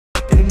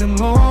In the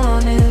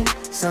morning,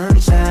 sun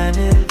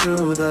shining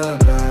through the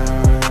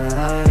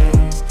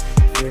blinds,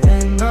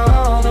 feeling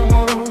all the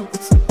warmth,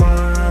 it's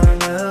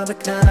one of a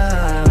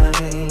kind.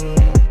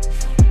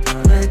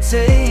 Gonna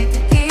take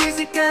it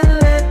easy, gotta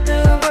let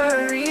the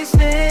worries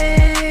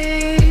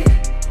fade.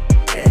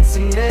 Get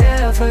some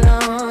effort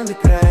on the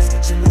grass,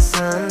 catching the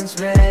sun's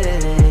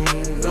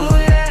rays. Oh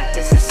yeah,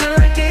 it's a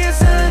sunny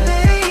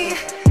Sunday,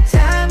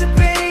 time to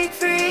break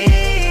free.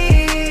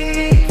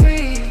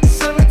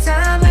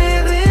 Summertime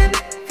living,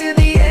 feel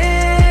the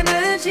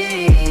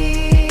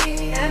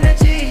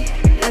energy.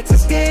 Let's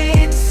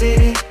escape the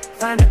city,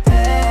 find a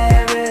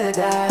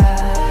paradise.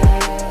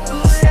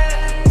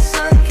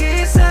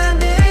 Sun-kissed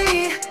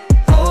Sunday,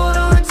 hold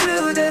on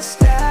to the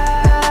sky.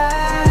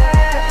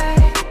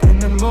 In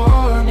the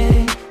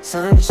morning,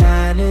 sun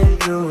shining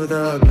through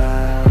the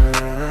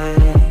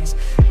blinds,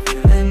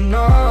 feeling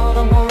all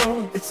the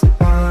warmth, it's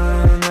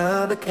one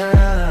of a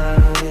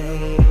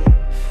kind.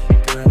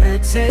 Gonna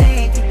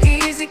take it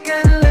easy,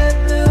 gotta let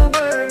the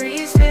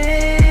worries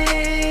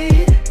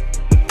fade.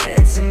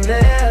 Get some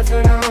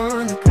effort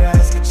on the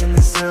grass, catching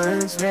the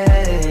sun's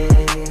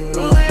rays.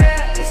 Oh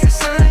yeah, it's a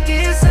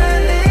sun-kissed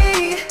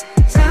Sunday,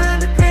 time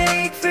to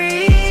break free.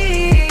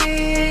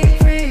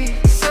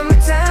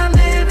 Summertime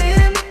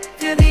living,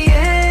 feel the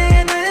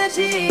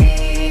energy.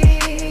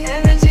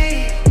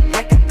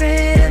 Like a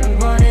brand new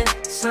morning,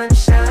 sun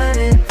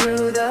shining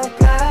through the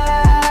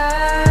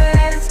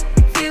blinds,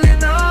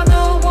 feeling all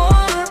the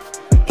warmth,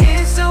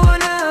 it's so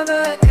one of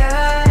a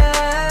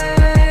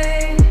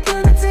kind.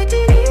 Gonna take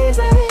it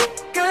easy,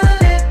 gonna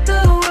let the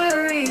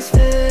worries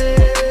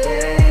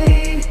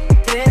fade.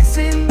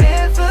 Dancing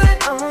barefoot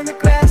on the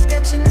grass,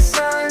 catching the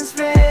sun's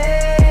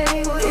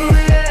rays. Oh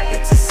yeah,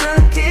 it's a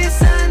sun-kissed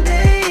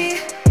Sunday,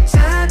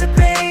 time to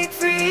break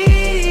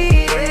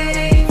free.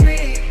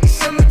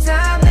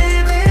 Summertime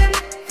living,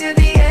 feel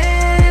the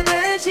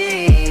energy.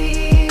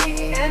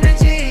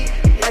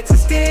 Let's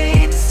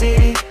escape the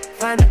city,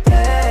 find a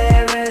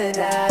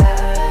paradise.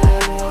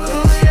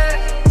 Oh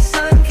yeah,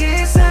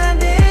 sun-kissed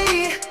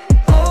Sunday,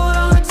 hold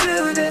on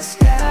to the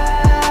sky.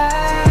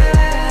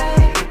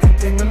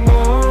 In the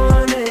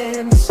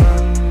morning, the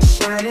sun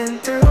shining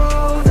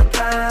through the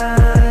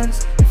pines,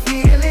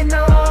 feeling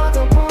all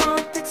the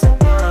warmth, it's a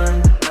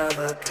one of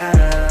a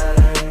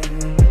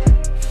kind.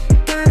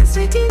 Gonna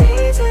take it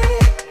easy,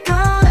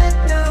 gonna let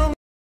the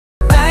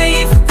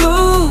life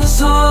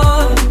goes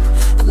on,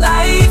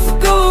 life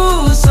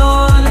goes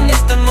on.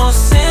 It's the most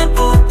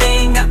simple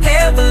thing I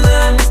ever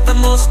learned. It's the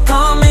most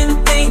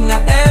common thing I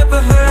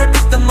ever heard.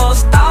 It's the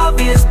most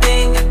obvious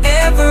thing I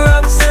ever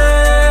observed.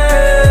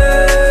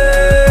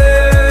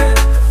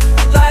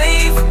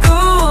 Life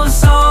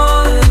goes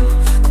on,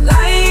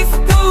 life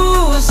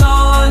goes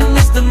on.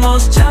 It's the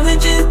most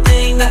challenging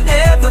thing I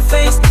ever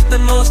faced. It's the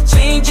most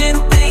changing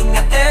thing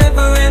I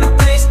ever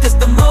embraced. It's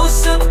the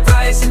most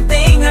surprising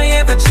thing I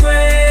ever traced.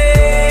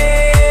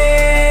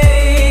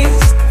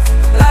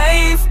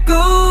 Life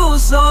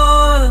goes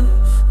on,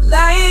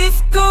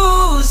 life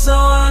goes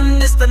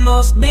on. It's the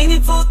most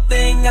meaningful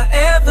thing I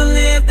ever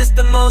lived. It's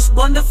the most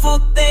wonderful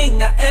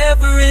thing I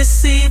ever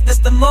received. It's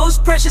the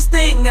most precious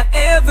thing I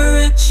ever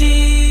achieved.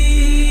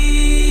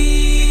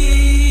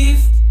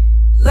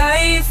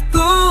 Life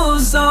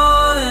goes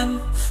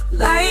on,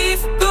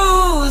 life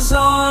goes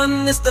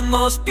on. It's the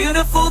most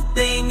beautiful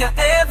thing I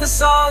ever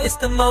saw. It's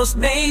the most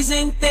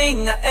amazing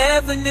thing I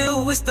ever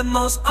knew. It's the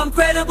most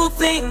incredible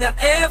thing I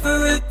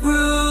ever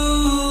grew.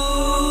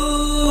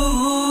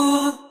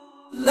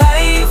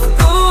 Life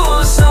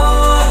goes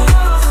on,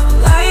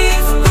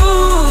 life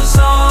goes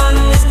on.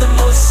 It's the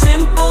most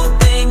simple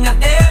thing I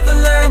ever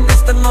learned.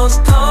 It's the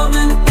most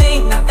common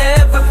thing I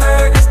ever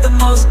heard. It's the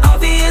most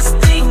obvious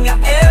thing I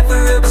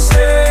ever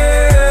observed.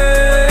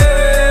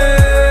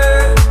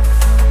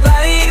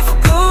 Life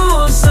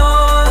goes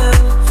on,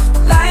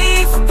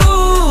 life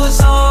goes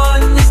on.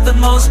 It's the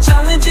most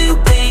challenging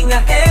thing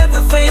I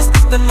ever faced.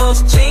 It's the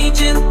most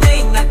changing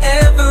thing I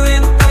ever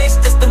embraced.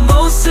 It's the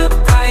most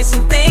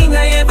surprising thing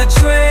I ever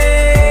traced.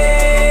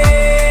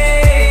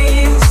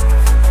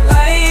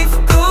 Life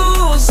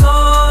goes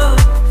on,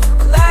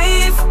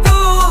 life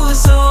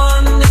goes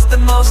on. It's the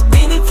most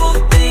meaningful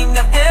thing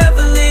I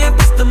ever lived.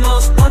 It's the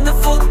most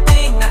wonderful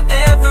thing I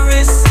ever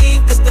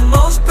received. It's the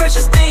most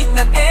precious thing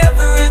I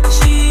ever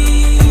achieved.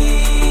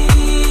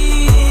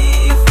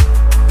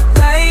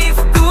 Life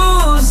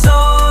goes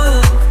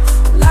on,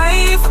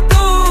 life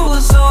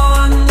goes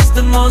on. It's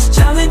the most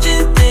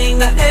challenging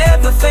thing I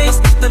ever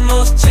faced. It's the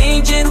most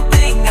changing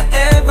thing I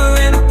ever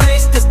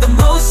embraced. It's the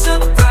most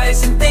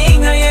surprising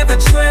thing I ever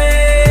traced.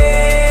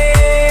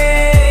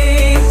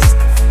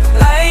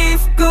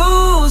 Life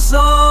goes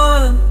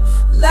on,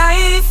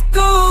 life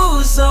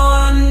goes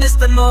on. It's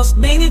the most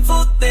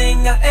meaningful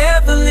thing I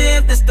ever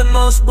lived. It's the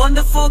most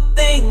wonderful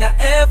thing I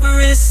ever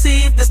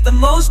received. It's the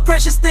most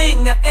precious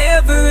thing I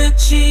ever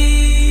achieved.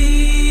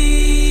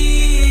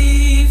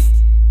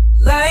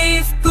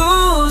 Life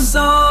goes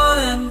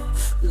on,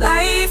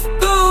 life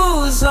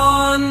goes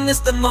on. It's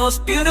the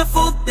most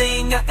beautiful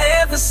thing I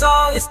ever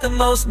saw. It's the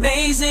most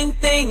amazing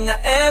thing I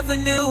ever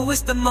knew.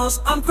 It's the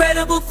most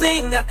incredible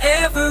thing I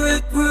ever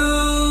grew.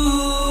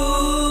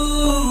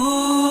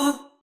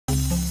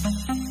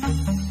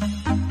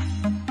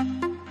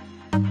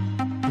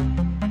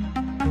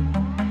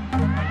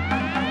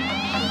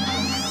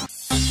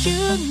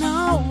 You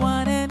know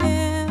what it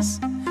is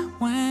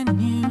when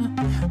you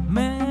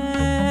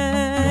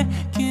make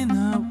in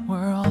a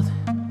world.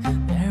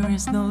 There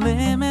is no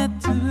limit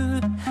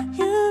to,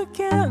 you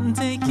can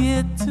take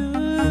it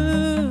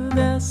to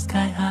the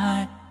sky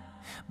high.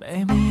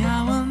 Baby,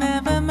 I will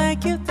never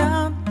make you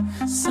down.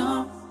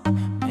 So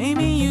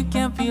maybe you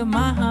can feel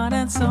my heart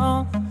and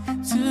soul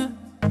too.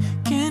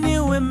 Can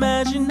you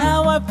imagine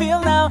how I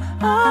feel now?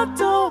 I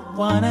don't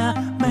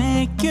wanna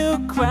make you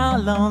cry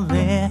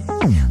lonely.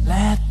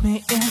 Let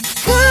me in.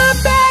 Come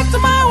back to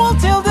my world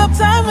till the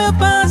time will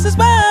passes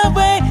my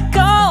way.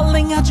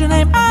 Calling out your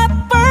name at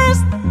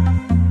first.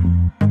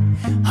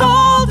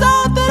 Hold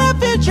on to the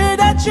future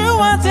that you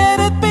wanted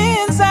it be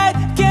inside.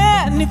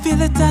 Can you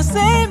feel it the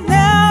same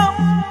now?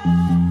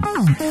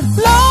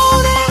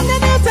 Loading the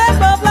new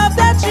type of love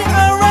that you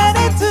are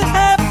ready to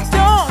have.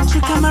 Don't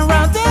you come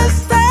around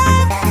this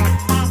time.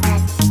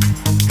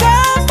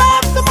 Come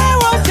back to my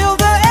world till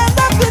the end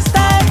of this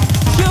time.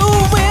 You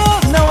will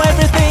know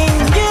everything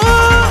you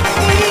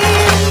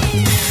need.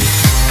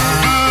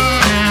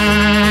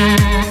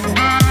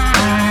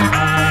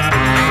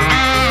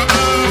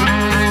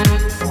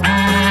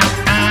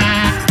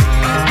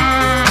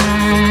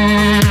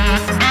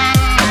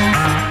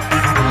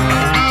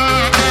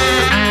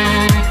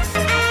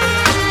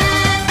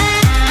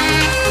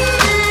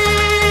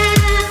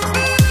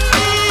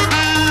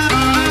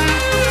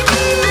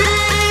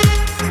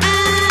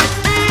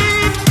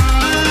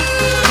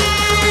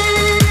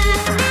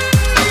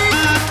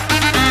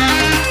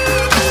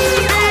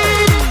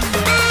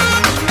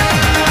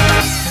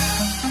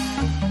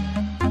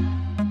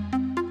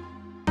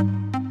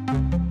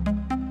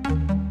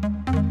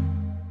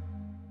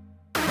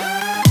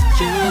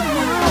 You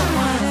know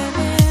what it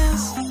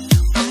is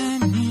when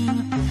you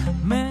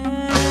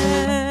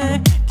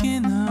make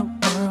in a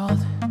world.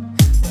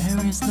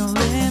 There is no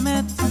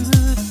limit to,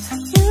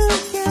 you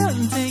can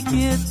take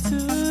it to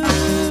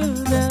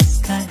the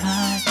sky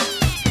high.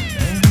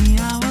 Baby,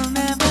 I will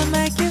never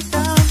make you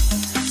down.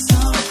 So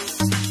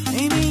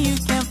maybe you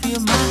can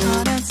feel my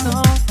heart and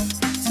soul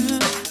too.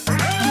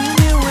 Can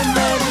you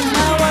imagine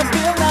how I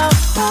feel now?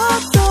 I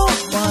don't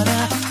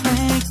wanna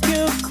make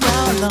you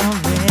cry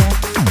lonely.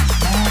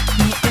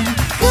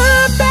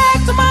 Come back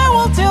to my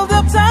world till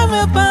the time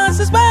will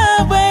passes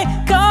my way.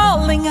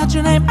 Calling out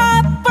your name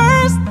at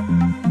first.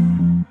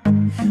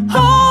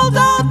 Hold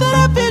on to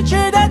the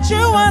future that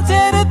you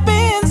wanted it be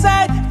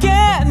inside.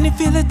 Can you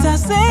feel it the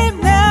same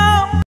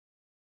now?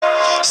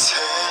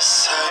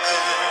 세상을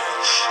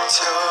더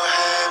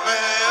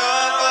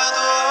헤매어봐도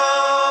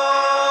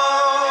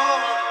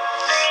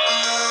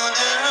눈을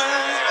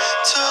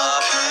더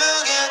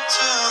크게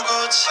뜨고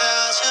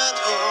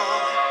찾아도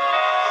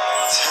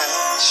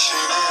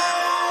당신은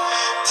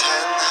단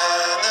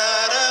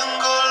하나란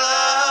걸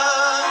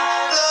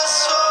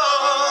알아서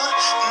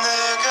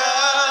내가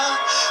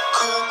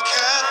꼭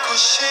갖고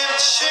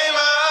싶지만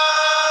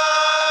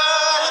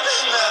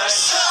날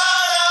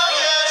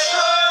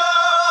사랑해줘요.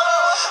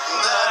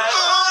 날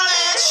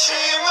울리지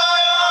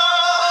마요.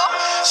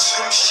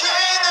 숨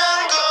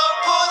쉬는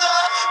것보다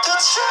더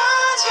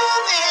찾은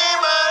이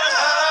말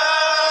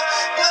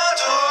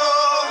하나도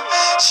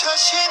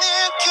자신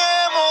있게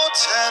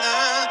못하는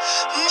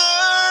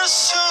늘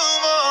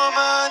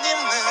숨어만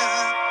있는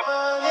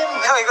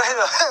형 이거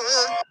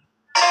해줘.